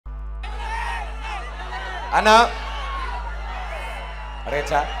అన్నా అరే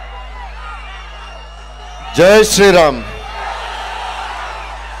చా జై శ్రీరామ్,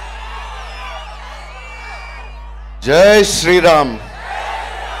 జై శ్రీరామ్,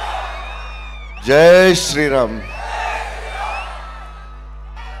 జై శ్రీరామ్.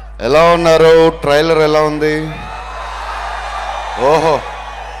 ఎలా ఉన్నారు? ట్రైలర్ ఎలా ఉంది? ఓహో,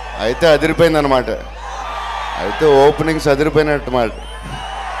 అయితే అదిరిపోయింది అనమాట. అయితే ఓపెనింగ్స్ అదిరిపోయినట్టు మాట.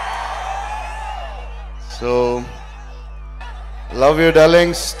 So love you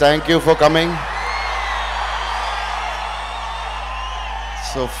darlings, thank you for coming.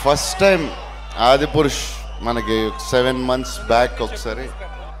 So first time Adipurush మనకి 7 months బ్యాక్ ఒకసారి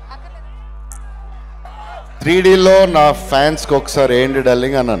 3Dలో నా ఫ్యాన్స్కి ఒకసారి ఏంటి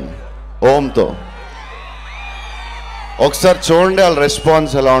డార్లింగ్ అన్నాను ఓంతో. ఒకసారి చూడండి వాళ్ళ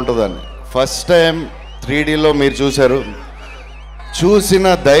రెస్పాన్స్ ఎలా ఉంటుందని. ఫస్ట్ టైం 3Dలో మీరు చూశారు, చూసిన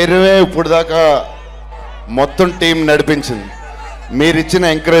ధైర్యమే ఇప్పుడు దాకా మొత్తం టీం నడిపించింది, మీరు ఇచ్చిన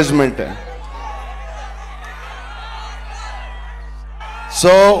ఎంకరేజ్మెంట్.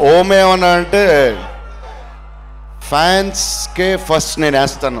 సో ఓమేమన్నా అంటే ఫ్యాన్స్కే ఫస్ట్ నేను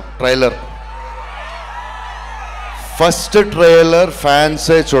వేస్తాను ట్రైలర్. ఫస్ట్ ట్రైలర్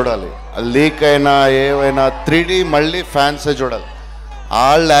ఫ్యాన్సే చూడాలి, లీక్ అయినా ఏవైనా 3D మళ్ళీ ఫ్యాన్సే చూడాలి.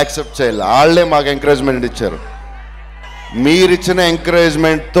 వాళ్ళు యాక్సెప్ట్ చేయాలి, వాళ్ళే మాకు ఎంకరేజ్మెంట్ ఇచ్చారు. మీరిచ్చిన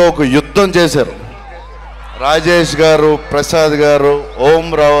ఎంకరేజ్మెంట్తో ఒక యుద్ధం చేశారు. రాజేష్ గారు, ప్రసాద్ గారు, ఓం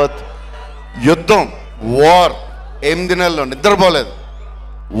రావత్ యుద్ధం, వార్. 8 నెలల్లో నిద్రపోలేదు,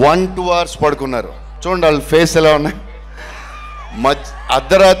 1-2 hours పడుకున్నారు. చూడండి వాళ్ళ ఫేస్ ఎలా ఉన్నాయి.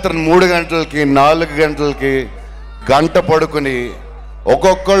 అర్ధరాత్రి 3 గంటలకి 4 గంటలకి గంట పడుకుని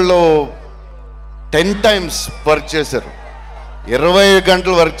ఒక్కొక్కళ్ళు 10 times వర్క్ చేశారు, 20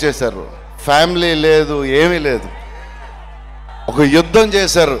 గంటలు వర్క్ చేశారు. ఫ్యామిలీ లేదు, ఏమీ లేదు, ఒక యుద్ధం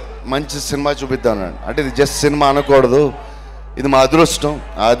చేశారు. మంచి సినిమా చూపిద్దామని. అంటే ఇది జస్ట్ సినిమా అనకూడదు, ఇది మా అదృష్టం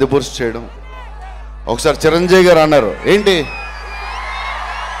ఆదిపురుష్ చేయడం. ఒకసారి చిరంజీవి గారు అన్నారు, ఏంటి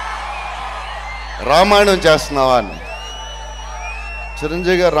రామాయణం చేస్తున్నావా అని.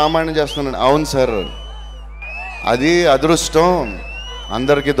 చిరంజీవి గారు రామాయణం చేస్తున్నాను. అవును సార్, అది అదృష్టం,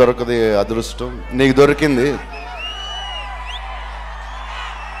 అందరికీ దొరకదు అదృష్టం, నీకు దొరికింది,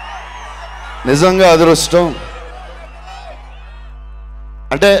 నిజంగా అదృష్టం.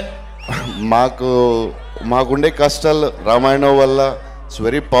 అంటే మాకుండే కష్టాలు రామాయణం వల్ల ఇట్స్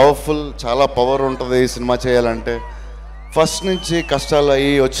వెరీ పవర్ఫుల్, చాలా పవర్ ఉంటుంది ఈ సినిమా చేయాలంటే. ఫస్ట్ నుంచి కష్టాలు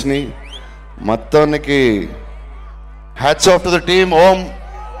అయ్యి వచ్చినాయి. మొత్తానికి hats off to the team.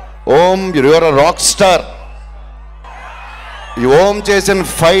 Om you are a rock star. ఈ ఓం చేసిన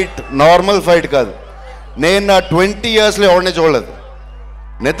ఫైట్ నార్మల్ ఫైట్ కాదు. నేను నా 20 yearsలో ఎవరిని చూడలేదు,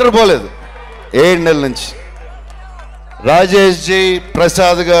 నిద్రపోలేదు 7 నెలల నుంచి. రాజేష్ జీ,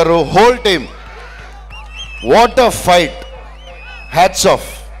 ప్రసాద్ గారు, whole team, what a fight, hats off.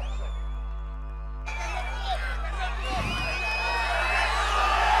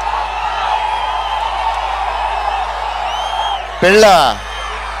 పెళ్ళ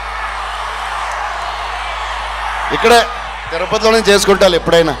ఇక్కడే తిరుపతిలోనే చేసుకుంటాను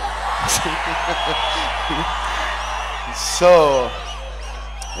ఎప్పుడైనా. సో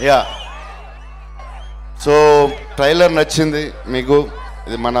యా, సో ట్రైలర్ నచ్చింది మీకు.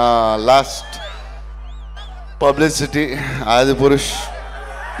 ఇది మన లాస్ట్ పబ్లిసిటీ. ఆదిపురుష్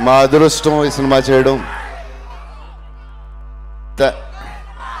మా అదృష్టం ఈ సినిమా చేయడం.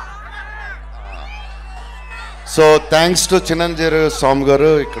 సో థ్యాంక్స్ టు చిరంజీవి స్వామి గారు,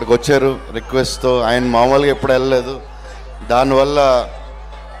 ఇక్కడికి వచ్చారు రిక్వెస్ట్తో. ఆయన మామూలుగా ఎప్పుడు వెళ్ళలేదు, దానివల్ల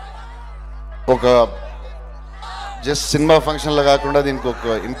ఒక జస్ట్ సినిమా ఫంక్షన్లో కాకుండా దీనికి ఒక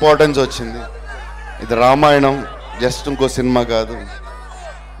ఇంపార్టెన్స్ వచ్చింది. ఇది రామాయణం, జస్ట్ ఇంకో సినిమా కాదు.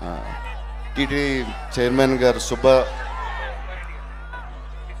 టీటీ చైర్మన్ గారు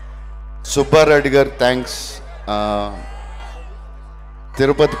సుబ్బారెడ్డి గారు థ్యాంక్స్,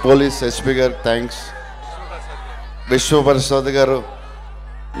 తిరుపతి పోలీస్ ఎస్పీ గారు థ్యాంక్స్, విశ్వప్రసాద్ గారు.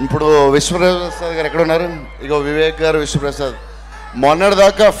 ఇప్పుడు విశ్వప్రసాద్ గారు ఎక్కడ ఉన్నారు? ఇగో వివేక్ గారు, విశ్వప్రసాద్.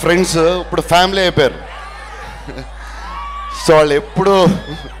 మొన్నటిదాకా ఫ్రెండ్స్, ఇప్పుడు ఫ్యామిలీ అయిపోయారు. సో వాళ్ళు ఎప్పుడు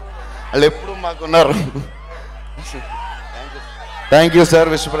మాకున్నారు. థ్యాంక్ యూ సార్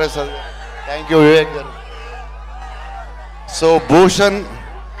విశ్వప్రసాద్ గారు, థ్యాంక్ యూ వివేక్ గారు. సో భూషణ్,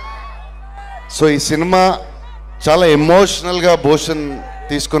 సో ఈ సినిమా చాలా ఎమోషనల్గా భూషణ్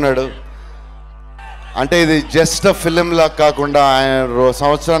తీసుకున్నాడు. అంటే ఇది జస్ట్ ఫిలింలా కాకుండా ఆయన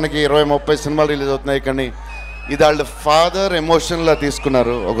సంవత్సరానికి 20-30 సినిమాలు రిలీజ్ అవుతున్నాయి, కానీ ఇది వాళ్ళ ఫాదర్ ఎమోషన్లా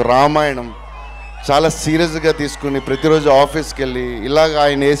తీసుకున్నారు. ఒక రామాయణం చాలా సీరియస్గా తీసుకుని ప్రతిరోజు ఆఫీస్కి వెళ్ళి ఇలాగ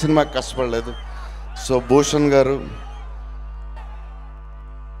ఆయన ఏ సినిమాకి కష్టపడలేదు. సో భూషణ్ గారు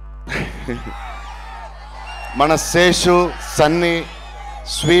మన శేషు సన్నీ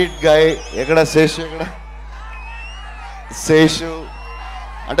స్వీట్ గాయ్. ఎక్కడ శేషు? ఎక్కడ శేషు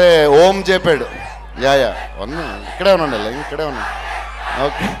అంటే ఓం చెప్పాడు. యా ఇక్కడే ఉన్నాడు, ఇక్కడే ఉన్నా.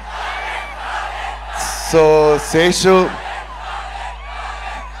 Okay. So Seshu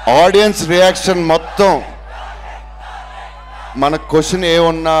audience reaction మొత్తం మన క్వశ్చన్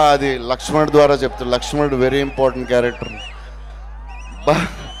ఏమున్నా అది లక్ష్మణుడు ద్వారా చెప్తాడు. లక్ష్మణుడు very important character.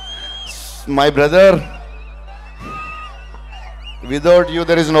 My brother, without you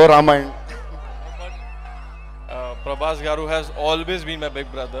there is no Ramayana. Prabhas Garu has always been my big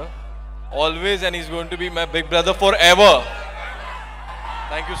brother, always, and he's going to be my big brother forever.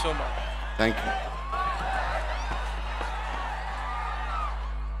 Thank you so much. Thank you.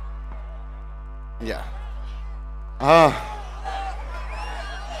 Yeah.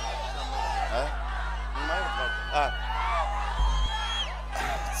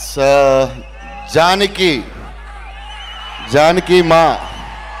 So Janaki మా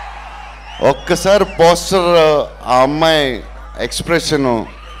ఒక్కసారి poster ఆ అమ్మాయి expression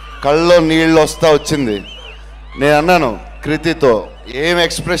కళ్ళలో నీళ్ళు వస్తా వచ్చింది. నేను అన్నాను కృతితో, ఏం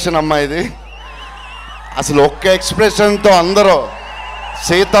ఎక్స్ప్రెషన్ అమ్మా ఇది, అసలు ఒక్క ఎక్స్ప్రెషన్తో అందరూ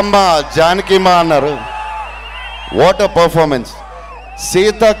సీతమ్మ జానకి మా అన్నారు. What a performance.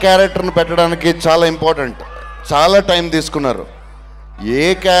 సీత క్యారెక్టర్ని పెట్టడానికి చాలా ఇంపార్టెంట్, చాలా టైం తీసుకున్నారు. ఏ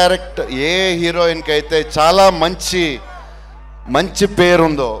క్యారెక్టర్ ఏ హీరోయిన్కి అయితే చాలా మంచి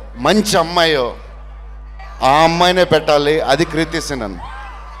పేరుందో, మంచి అమ్మాయో ఆ అమ్మాయినే పెట్టాలి. అది కృతి సినన్,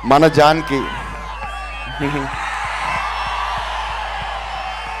 మన జాన్కి.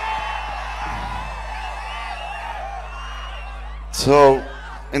 సో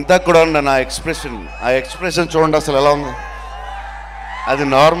ఇంతకు కూడా ఉండ నా ఎక్స్ప్రెషన్, ఆ ఎక్స్ప్రెషన్ చూడండి అసలు ఎలా ఉంది. అది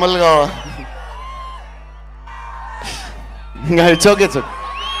నార్మల్గా it's okay sir.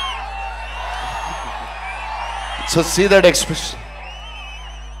 So see that expression.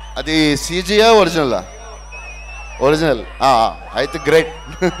 అది సీజీయా ఒరిజినలా? ఒరిజినల్ అయితే గ్రేట్.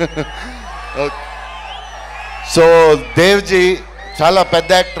 ఓకే. సో దేవ్జీ చాలా పెద్ద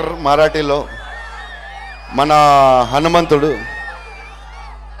యాక్టర్ మరాఠీలో, మన హనుమంతుడు.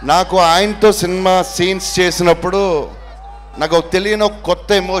 నాకు ఆయనతో సినిమా సీన్స్ చేసినప్పుడు నాకు తెలియని ఒక కొత్త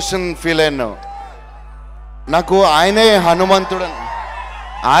ఎమోషన్ ఫీల్ అయ్యాను. నాకు ఆయనే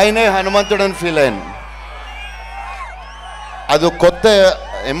హనుమంతుడని ఫీల్ అయ్యాను. అది కొత్త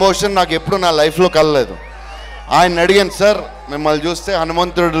ఎమోషన్, నాకు ఎప్పుడు నా లైఫ్లో కలలేదు. ఆయన అడిగాను, సార్ మిమ్మల్ని చూస్తే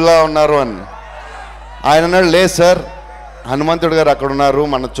హనుమంతుడిలా ఉన్నారు అని. ఆయన అన్నాడు, లేదు సార్ హనుమంతుడు గారు అక్కడ ఉన్నారు,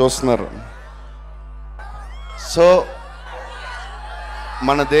 మనం చూస్తున్నారు. సో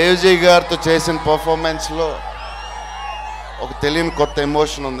మన దేవ్జీ గారితో చేసిన పర్ఫార్మెన్స్లో ఒక తెలియని కొత్త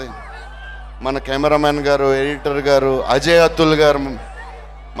ఎమోషన్ ఉంది. మన కెమెరామెన్ గారు, ఎడిటర్ గారు, అజయ్ అతుల్ గారు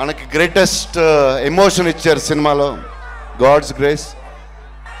మనకి గ్రేటెస్ట్ ఎమోషన్ ఇచ్చారు సినిమాలో, God's grace.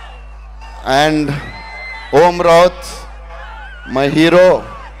 And Om Rawat, my hero,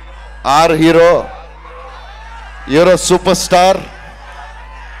 are hero, euro super star,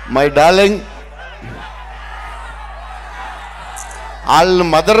 my darling. వాళ్ళ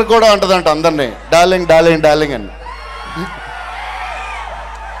మదర్ కూడా అంటదంట అందరినీ డార్లింగ్ డార్లింగ్ డార్లింగ్ అని.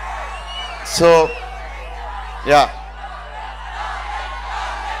 సో యా,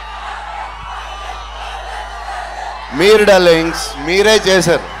 మీరు డార్లింగ్స్ మీరే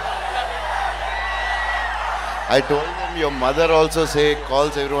చేశారు. I told them your mother also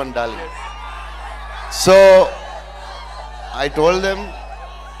calls everyone darling. So I told them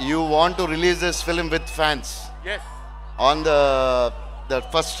you want to release this film with fans. Yes. On the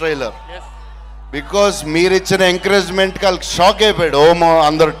first trailer. Yes. Because మీరు ఇచ్చిన encouragement కి వాళ్ళకి shock అయిపోయాడు ఓమో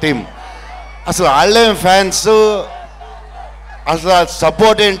అందరు team. అసలు వాళ్ళేం fans, అసలు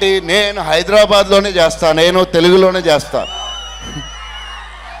support ఏంటి. నేను హైదరాబాద్లోనే చేస్తా, నేను తెలుగులోనే చేస్తా.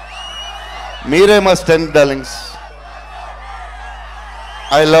 మీరే మా strength darlings.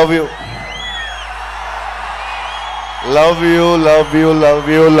 I love you, love you, love you, love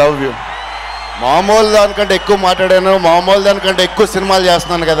you, love you. మామూలు దానికంటే ఎక్కువ మాట్లాడాను, మామూలు దానికంటే ఎక్కువ సినిమాలు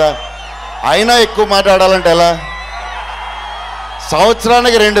చేస్తున్నాను కదా, అయినా ఎక్కువ మాట్లాడాలంటే ఎలా?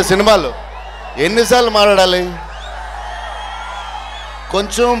 సంవత్సరానికి 2 సినిమాలు, ఎన్నిసార్లు మాట్లాడాలి?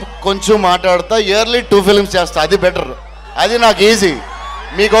 కొంచెం మాట్లాడతా, ఇయర్లీ 2 ఫిల్మ్స్ చేస్తా, అది బెటర్, అది నాకు ఈజీ.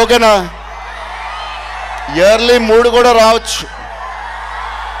 మీకు ఓకేనా? ఇయర్లీ 3 కూడా రావచ్చు,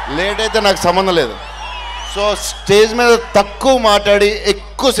 లేట్ అయితే నాకు సంబంధం లేదు. సో స్టేజ్ మీద తక్కువ మాట్లాడి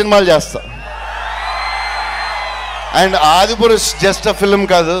ఎక్కువ సినిమాలు చేస్తా. And Adipurush just a film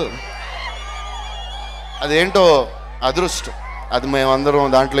కాదు, అదేంటో అదృష్టం, అది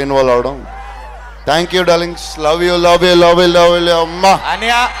మేమందరం దాంట్లో ఇన్వాల్వ్ అవడం. Thank you darlings, love you, love you, love you, love you. అమ్మా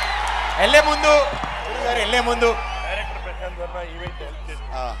అన్నయ్య వెళ్ళే ముందు వెళ్ళే ముందు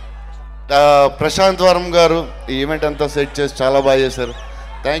ప్రశాంత్ వరం గారు ఈ ఈవెంట్ అంతా సెట్ చేసి చాలా బాగా చేశారు.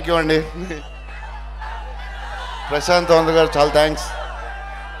 థ్యాంక్ యూ అండి. ప్రశాంత్ వరం గారు చాలా థ్యాంక్స్.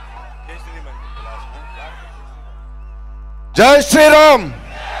 జై శ్రీరామ్,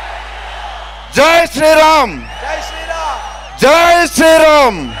 జై శ్రీరామ్, జై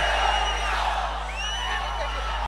శ్రీరామ్.